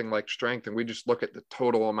take something like strength and we just look at the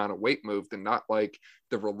total amount of weight moved and not like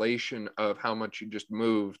the relation of how much you just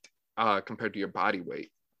moved compared to your body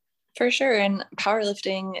weight. for sure. And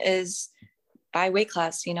powerlifting is by weight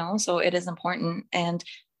class, so it is important. And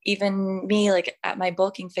even me, like at my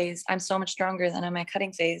bulking phase, I'm so much stronger than in my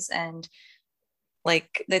cutting phase. And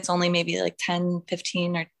like it's only maybe like 10,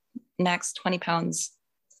 15, or max 20 pounds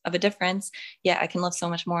of a difference. Yeah, I can lift so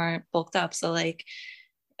much more bulked up. So like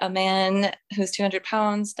a man who's 200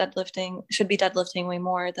 pounds deadlifting should be deadlifting way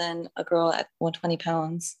more than a girl at 120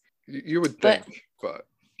 pounds. You would But think, but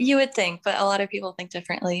you would think, but a lot of people think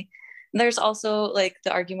differently. There's also like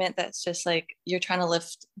the argument that's just like you're trying to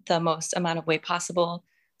lift the most amount of weight possible.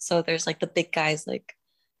 So there's like the big guys, like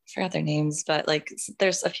I forgot their names, but like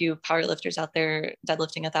there's a few power lifters out there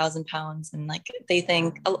deadlifting 1,000 pounds, and like they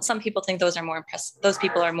think some people think those are more impressive. Those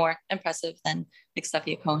people are more impressive than like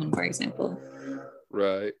Steffi Cohen, for example.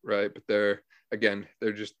 right, but they're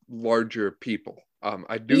just larger people.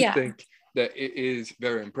 I do Yeah, think that it is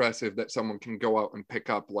very impressive that someone can go out and pick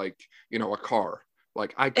up like, a car.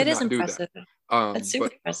 Like I it could is not do that. impressive. That's super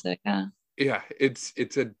But impressive. Yeah. yeah,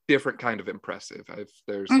 it's a different kind of impressive.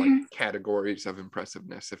 There's like Mhm. categories of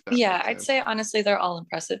impressiveness, if that Yeah, makes I'd sense. say honestly, they're all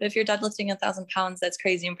impressive. If you're deadlifting 1,000 pounds, that's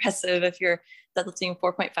crazy impressive. If you're deadlifting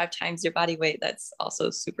 4.5 times your body weight, that's also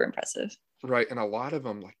super impressive. Right, and a lot of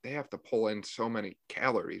them, like they have to pull in so many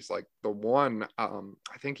calories. Like the one,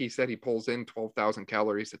 I think he said he pulls in 12,000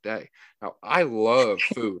 calories a day. Now I love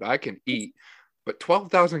food, I can eat, but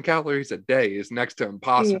 12,000 calories a day is next to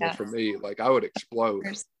impossible Yeah. for me. Like I would explode.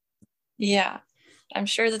 Yeah. I'm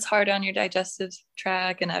sure that's hard on your digestive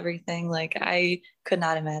tract and everything. Like I could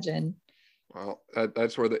not imagine. Well,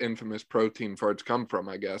 that's where the infamous protein farts come from,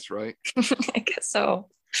 I guess, right? I guess so.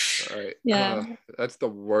 All right. Yeah. That's the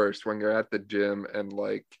worst when you're at the gym and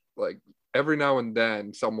like every now and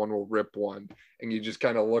then someone will rip one and you just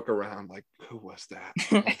kind of look around like, who was that?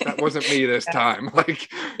 Like, that wasn't me this Yeah. time. Like,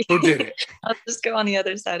 who did it? I'll just go on the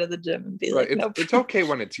other side of the gym and be Right. like, It's nope. it's okay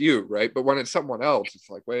when it's you, right? But when it's someone else, it's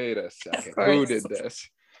like, wait a Of second, who course. did this?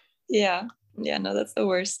 Yeah. Yeah, no, that's the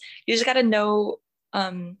worst. You just gotta know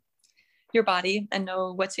um your body and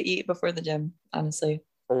know what to eat before the gym, honestly.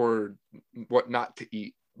 Or what not to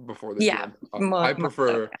eat before the Yeah. gym. I More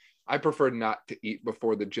so. prefer not to eat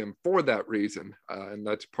before the gym for that reason, and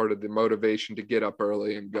that's part of the motivation to get up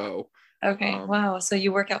early and go. Okay. Um, Wow. So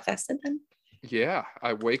you work out fasted then? Yeah,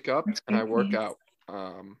 I wake up That's and I work crazy. out.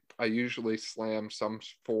 I usually slam some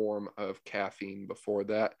form of caffeine before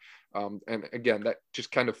that. And again, that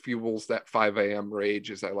just kind of fuels that 5 a.m.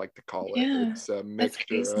 rage, as I like to call it. Yeah. It's a That's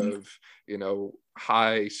mixture crazy. of,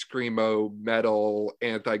 high screamo, metal,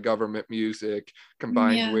 anti-government music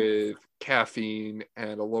combined Yeah. with caffeine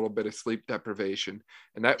and a little bit of sleep deprivation.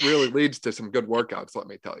 And that really leads to some good workouts, let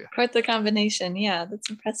me tell you. Quite the combination. Yeah, that's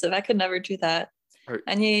impressive. I could never do that. All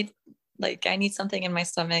I need I need something in my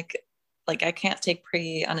stomach. Like I can't take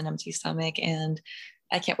pre on an empty stomach, and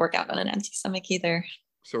I can't work out on an empty stomach either.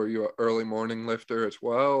 So are you an early morning lifter as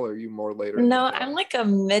well, or are you more later in the No, day? I'm like a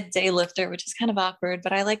midday lifter, which is kind of awkward,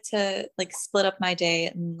 but I like to like split up my day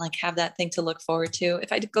and like have that thing to look forward to.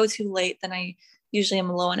 If I go too late, then I usually am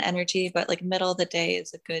low on energy, but like middle of the day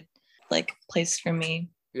is a good like place for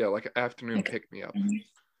me. Yeah, like an afternoon Like, pick me up.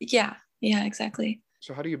 yeah, yeah, exactly.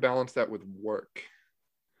 So how do you balance that with work?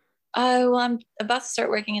 Well, I'm about to start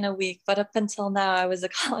working in a week, but up until now, I was a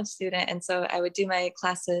college student. And so I would do my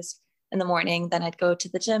classes in the morning, then I'd go to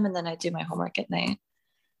the gym, and then I'd do my homework at night.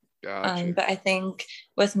 Gotcha. But I think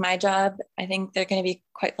with my job, I think they're going to be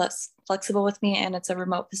quite less flexible with me, and it's a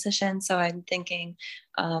remote position. So I'm thinking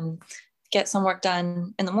um, get some work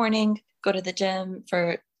done in the morning, go to the gym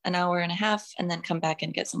for an hour and a half, and then come back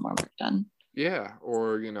and get some more work done. Yeah,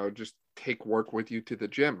 or just take work with you to the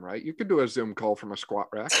gym, right? You could do a Zoom call from a squat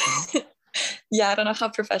rack. Yeah, I don't know how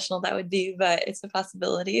professional that would be, but it's a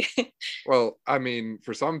possibility. Well, I mean,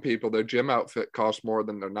 for some people, their gym outfit costs more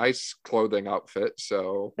than their nice clothing outfit.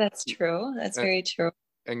 So, That's true. That's and, very true.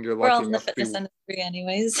 and you're We're all lucky in the enough to fitness be industry,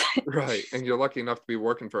 anyways. right, and you're lucky enough to be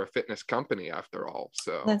working for a fitness company after all.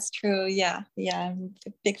 So, That's true. Yeah. Yeah. I'm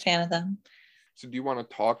a big fan of them. do you want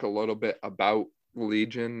to talk a little bit about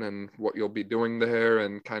Legion and what you'll be doing there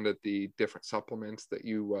and kind of the different supplements that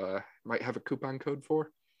you might have a coupon code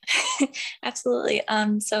for? Absolutely.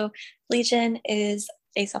 So Legion is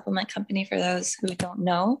a supplement company for those who don't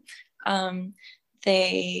know. Um,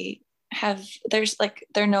 they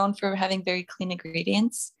they're known for having very clean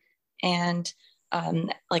ingredients and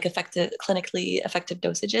like clinically effective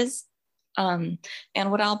dosages. And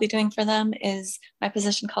what I'll be doing for them is my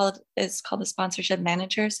position is called a sponsorship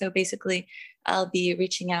manager. So basically, I'll be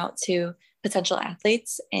reaching out to potential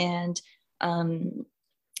athletes and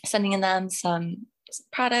sending them some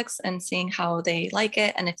products and seeing how they like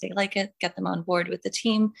it. And if they like it, get them on board with the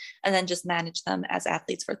team and then just manage them as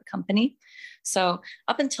athletes for the company. So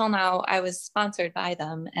up until now, I was sponsored by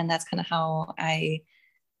them, and that's kind of how I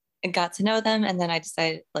got to know them. And then I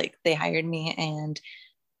decided, like, they hired me, and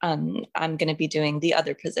I'm going to be doing the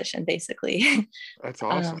other position basically. That's um,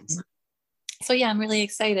 awesome. so yeah, I'm really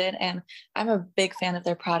excited, and I'm a big fan of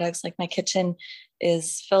their products. Like, my kitchen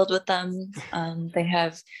is filled with them. They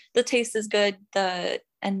have, the taste is good,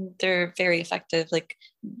 and they're very effective. Like,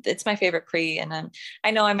 it's my favorite pre, and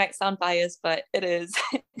I know I might sound biased, but it is.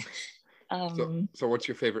 So what's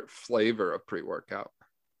your favorite flavor of pre-workout?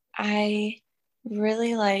 I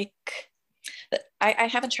really like. I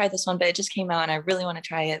haven't tried this one, but it just came out, and I really want to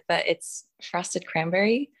try it. But it's frosted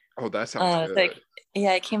cranberry. Oh, that sounds Like, good.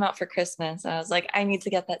 yeah, it came out for Christmas. I was like, I need to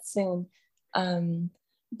get that soon. Um,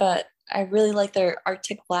 but I really like their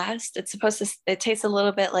Arctic Blast. It tastes a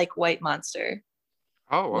little bit like White Monster,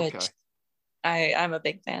 Oh, which okay. I'm a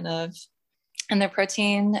big fan of. And their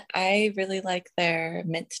protein, I really like their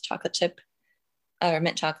mint chocolate chip or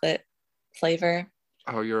mint chocolate flavor.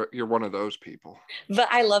 Oh, you're one of those people. But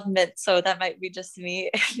I love mint, so that might be just me.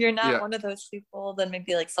 If you're not Yeah, one of those people, then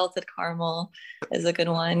maybe like salted caramel is a good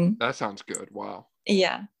one. that sounds good. Wow.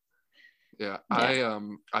 Yeah, Yeah, yeah.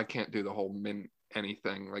 I can't do the whole mint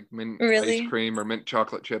anything like mint ice Really? cream or mint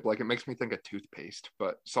chocolate chip. Like it makes me think of toothpaste.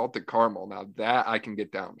 But salted caramel, now that I can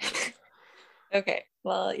get down with. Okay.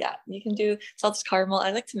 Well, yeah, you can do salted caramel.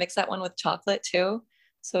 I like to mix that one with chocolate too.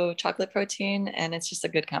 So chocolate protein, and it's just a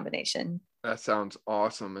good combination. That sounds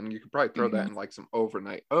awesome. And you could probably throw that Mhm. in like some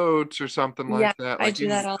overnight oats or something Yeah, like that. I Like you do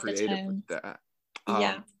can that get all the creative with time. that.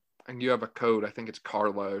 Yeah. And you have a code, I think it's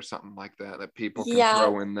Carla or something like that, that people can Yeah.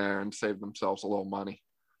 throw in there and save themselves a little money.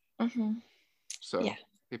 Hmm. Yeah. So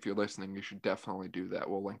if you're listening, you should definitely do that.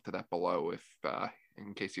 We'll link to that below if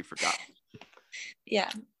in case you forgot. Yeah.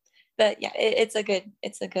 But yeah, it's a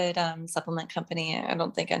good supplement company. I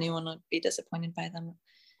don't think anyone would be disappointed by them.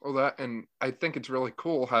 Well, that and I think it's really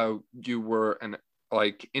cool how you were an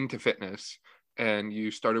like into fitness and you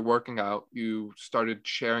started working out, you started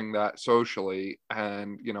sharing that socially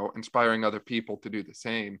and inspiring other people to do the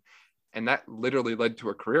same. And that literally led to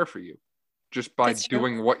a career for you just by That's true.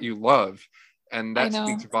 doing what you love. And I that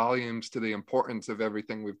speaks know. volumes to the importance of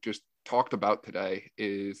everything we've just talked about today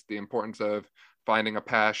is the importance of finding a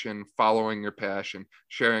passion, following your passion,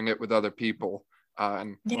 sharing it with other people.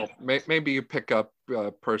 And Yeah. well, maybe you pick up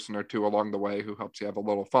a person or two along the way who helps you have a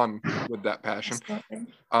little fun with that passion.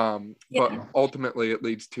 Absolutely. But Yeah. ultimately, it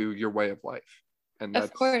leads to your way of life. And Of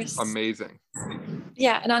that's course. amazing.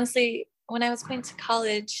 Yeah. And honestly, when I was going to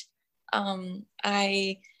college,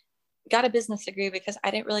 I got a business degree because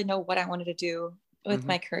I didn't really know what I wanted to do with Hmm.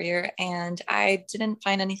 my career, and I didn't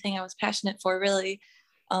find anything I was passionate for really.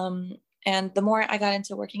 Um, and the more I got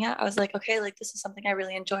into working out, I was like, okay, like this is something I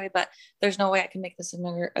really enjoy, but there's no way I can make this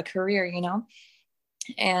a career,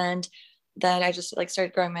 And then I just like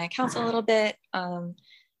started growing my accounts a little bit,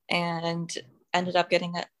 and ended up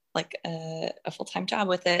getting a full-time job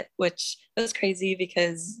with it, which was crazy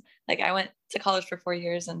because like I went to college for 4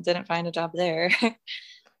 years and didn't find a job there.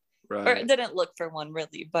 Or Right. didn't look for one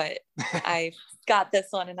really, but I got this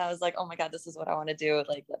one and I was like, oh my God, this is what I want to do.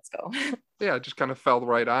 Like, let's go. Yeah, it just kind of fell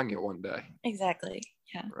right on you one day. Exactly.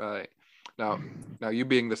 Yeah. Right. Now, now you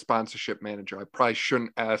being the sponsorship manager, I probably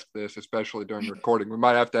shouldn't ask this, especially during recording. We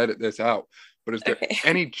might have to edit this out. But is there Okay.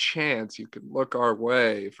 any chance you could look our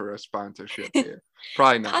way for a sponsorship here?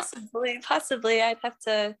 Probably not. Possibly. I'd have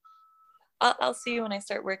to. I'll see when I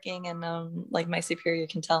start working, and like my superior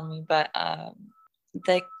can tell me, but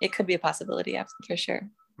it could be a possibility for sure.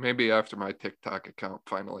 Maybe after my TikTok account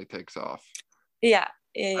finally takes off. Yeah.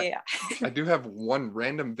 Yeah. I, Yeah. I do have one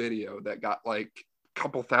random video that got like a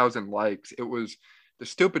couple thousand likes. It was the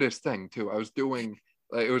stupidest thing too. I was doing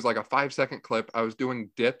it was like a 5 second clip. I was doing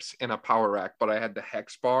dips in a power rack, but I had the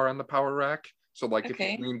hex bar on the power rack. So like if you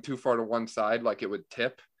Okay. lean too far to one side, like it would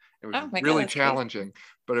tip. It was Oh my God, really that's crazy. challenging,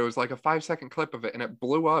 but it was like a 5 second clip of it and it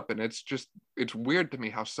blew up. And it's weird to me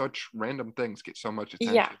how such random things get so much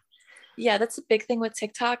Yeah. attention. Yeah, that's a big thing with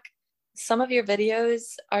TikTok. Some of your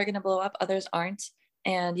videos are going to blow up, others aren't.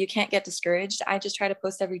 And you can't get discouraged. I just try to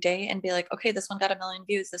post every day and be like, okay, this one got 1 million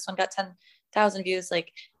views. This one got 10,000 views.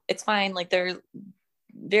 Like, it's fine. Like, they're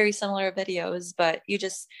very similar videos, but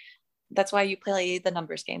that's why you play the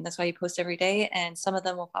numbers game. That's why you post every day. And some of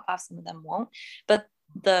them will pop off, some of them won't. But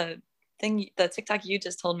the the TikTok you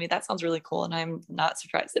just told me, that sounds really cool, and I'm not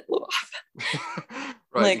surprised it blew off.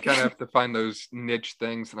 Right, you kind of have to find those niche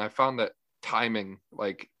things, and I found that timing,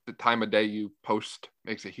 like the time of day you post,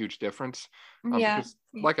 makes a huge difference. Yeah. Because,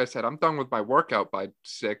 like I said, I'm done with my workout by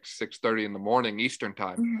 6:30 in the morning Eastern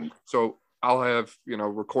time. Mm-hmm. So I'll have,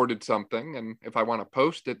 recorded something, and if I want to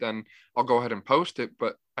post it, then I'll go ahead and post it.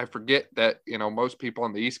 But I forget that, most people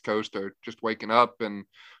on the East Coast are just waking up, and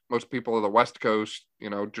most people on the West Coast,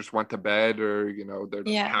 just went to bed, or,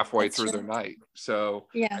 they're halfway through their night. So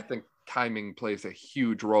I think timing plays a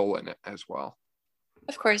huge role in it as well.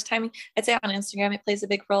 Of course, timing. I'd say on Instagram, it plays a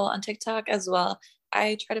big role, on TikTok as well.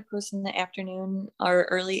 I try to post in the afternoon or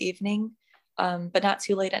early evening, but not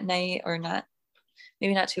too late at night, or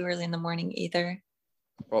maybe not too early in the morning either.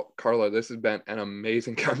 Well, Carla, this has been an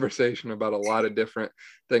amazing conversation about a lot of different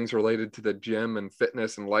things related to the gym and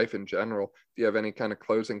fitness and life in general. Do you have any kind of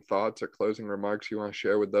closing thoughts or closing remarks you want to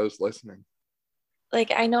share with those listening?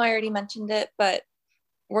 Like, I know I already mentioned it, but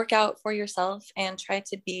work out for yourself and try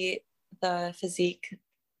to be the physique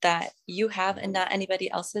that you have and not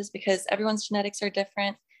anybody else's, because everyone's genetics are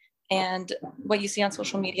different, and what you see on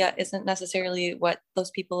social media isn't necessarily what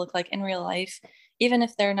those people look like in real life, even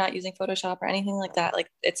if they're not using Photoshop or anything like that. Like,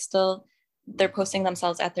 it's still, they're posting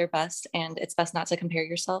themselves at their best, and it's best not to compare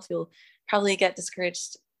yourself. You'll probably get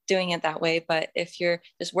discouraged doing it that way, but if you're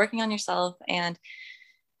just working on yourself and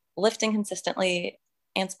lifting consistently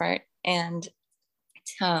and smart, and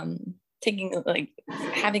having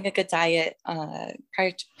a good diet,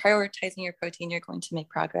 prioritizing your protein, you're going to make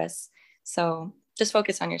progress. So just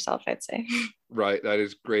focus on yourself, I'd say. Right. That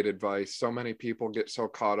is great advice. So many people get so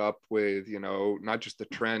caught up with, not just the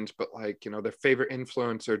trends, but their favorite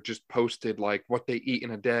influencer just posted like what they eat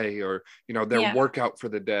in a day, or, their workout for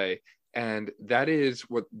the day. And that is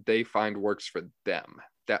what they find works for them.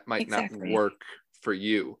 That might not work for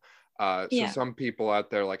you. So some people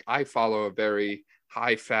out there, like, I follow a very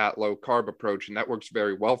high fat, low carb approach, and that works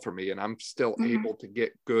very well for me. And I'm still able to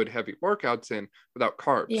get good, heavy workouts in without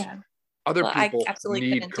carbs. Yeah. Other people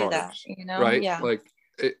need carbs, do that, right? Yeah. Like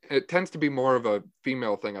it tends to be more of a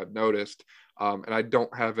female thing, I've noticed. And I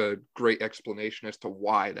don't have a great explanation as to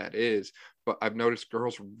why that is, but I've noticed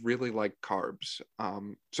girls really like carbs.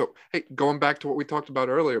 So, hey, going back to what we talked about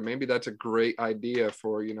earlier, maybe that's a great idea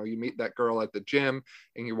for, you meet that girl at the gym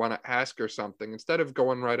and you want to ask her something. Instead of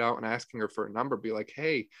going right out and asking her for a number, be like,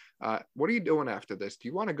 hey, what are you doing after this? Do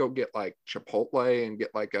you want to go get like Chipotle and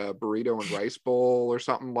get like a burrito and rice bowl or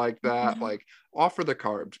something like that? Like, offer the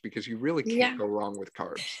carbs, because you really can't go wrong with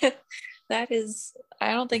carbs. I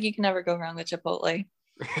don't think you can ever go wrong with Chipotle.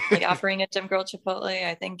 Like, offering a gym girl Chipotle,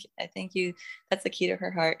 I think that's the key to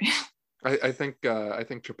her heart. I think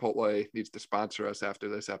Chipotle needs to sponsor us after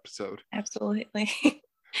this episode. Absolutely.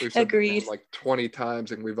 We've said Agreed. like 20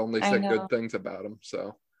 times, and we've only said good things about them.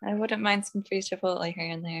 So I wouldn't mind some free Chipotle here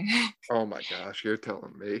and there. Oh my gosh, you're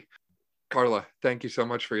telling me. Carla, thank you so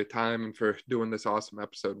much for your time and for doing this awesome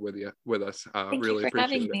episode with us. Thank really you for appreciate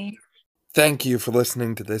having it. me. Thank you for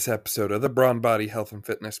listening to this episode of the Brawn Body Health and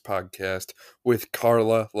Fitness Podcast with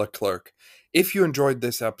Carla Leclerc. If you enjoyed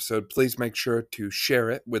this episode, please make sure to share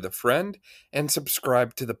it with a friend and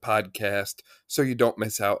subscribe to the podcast so you don't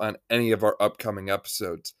miss out on any of our upcoming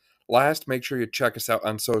episodes. Last, make sure you check us out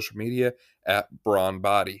on social media at Brawn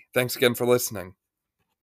Body. Thanks again for listening.